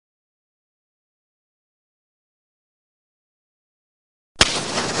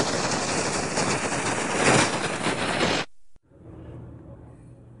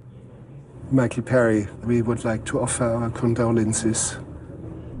Michael Perry. We would like to offer our condolences.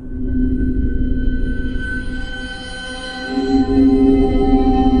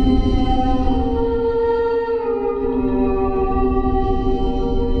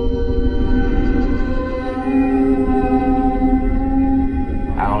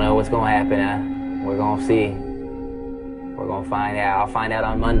 I don't know what's going to happen. We're going to see. We're going to find out. I'll find out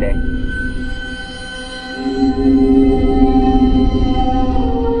on Monday.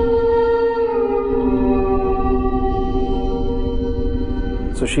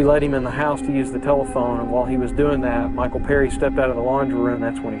 So she let him in the house to use the telephone, and while he was doing that, Michael Perry stepped out of the laundry room.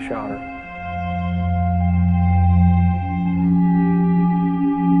 That's when he shot her.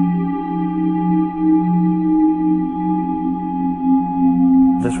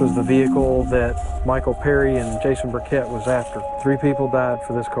 This was the vehicle that Michael Perry and Jason Burkett was after. 3 people died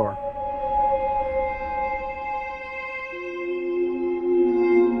for this car.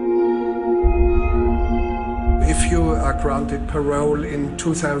 If you are granted parole in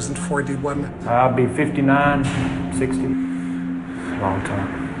 2041, I'll be 59, 60. Long time.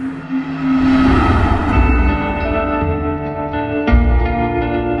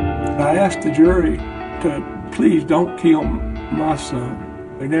 I asked the jury to please don't kill my son.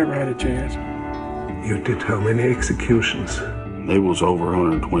 They never had a chance. you did how many executions? They was over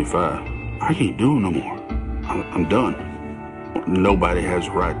 125. I can't do it no more. I'm done. Nobody has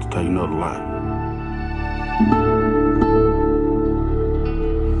a right to take another life.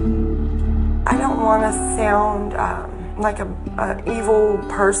 I don't want to sound like an evil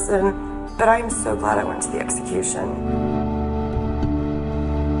person, but I'm so glad I went to the execution.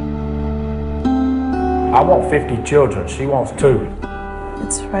 I want 50 children. She wants 2.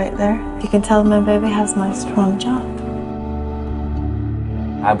 It's right there. You can tell my baby has my strong job.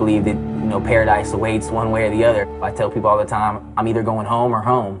 I believe that, paradise awaits one way or the other. I tell people all the time, I'm either going home or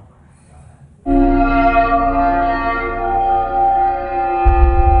home.